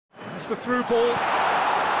the through ball.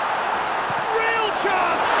 Real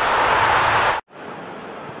chance!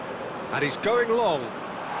 And he's going long.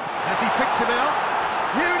 Has he picked him out?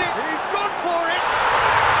 Unit, he's gone for it!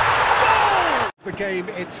 Goal! The game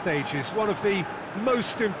in stages, one of the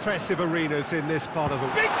most impressive arenas in this part of the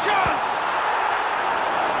world. Big chance!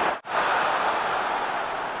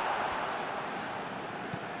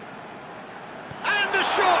 And a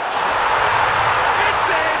shot! It's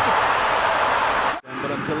in!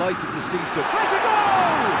 But I'm delighted to see some. Has a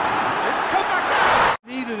goal! It's come back now!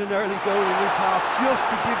 Needed an early goal in this half just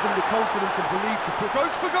to give them the confidence and belief to put.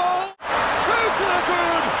 Goes for goal! Two to the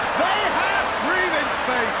good! They have breathing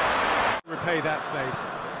space! Repay that faith.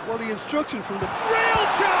 Well, the instruction from the Real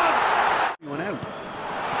chance! went out.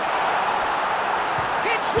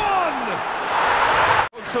 It's one!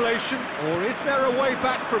 Consolation, or is there a way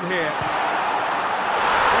back from here?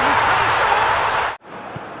 He's had a shot!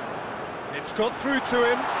 It's got through to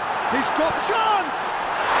him. He's got chance!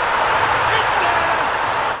 It's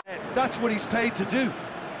there! That's what he's paid to do.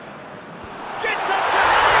 Gets up to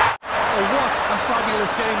him! Oh, what a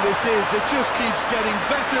fabulous game this is. It just keeps getting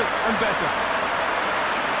better and better.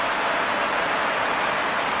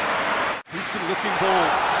 Decent looking ball.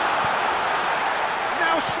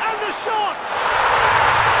 Now, and the shot!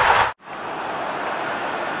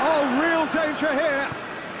 Oh, real danger here.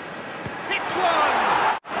 Hits one!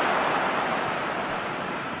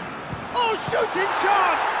 Oh, shooting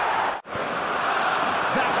chance!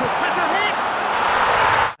 Has a hit!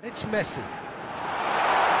 And it's Messi.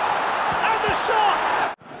 And the shot!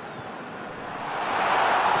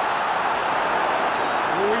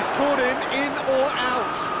 Oh, he's caught him in or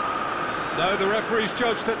out. No, the referee's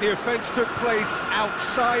judged that the offence took place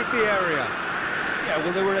outside the area. Yeah,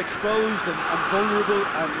 well, they were exposed and vulnerable,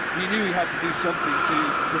 and he knew he had to do something to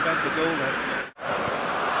prevent a goal there.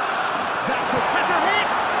 Has a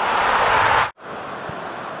hit!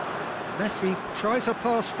 Messi tries a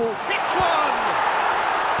pass for... Hits one!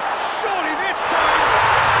 Surely this time!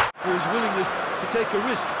 For his willingness to take a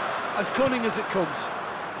risk, as cunning as it comes.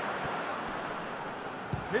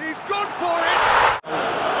 He's gone for it!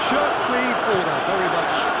 Shirt sleeve order, very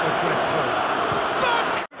much a dress code. Back!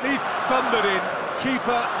 He thundered in.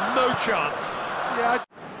 Keeper, no chance. Yeah.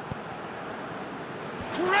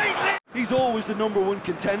 Greatly! He's always the #1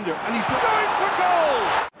 contender, and he's going for goal!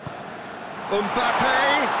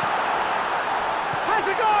 Mbappe! Has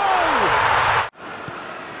a goal!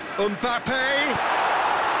 Mbappe!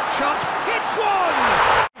 Chance hits one!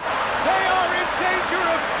 They are in danger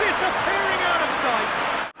of disappearing out of sight!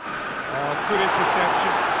 Oh, good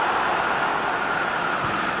interception.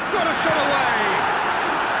 Got a shot away!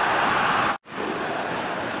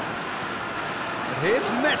 And here's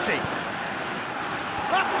Messi.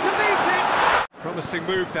 Up to meet it! Promising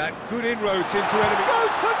move that. Good inroads into enemy.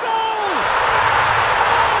 Goes for goal!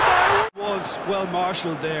 Oh, no! was well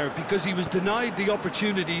marshalled there because he was denied the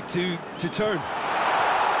opportunity to turn.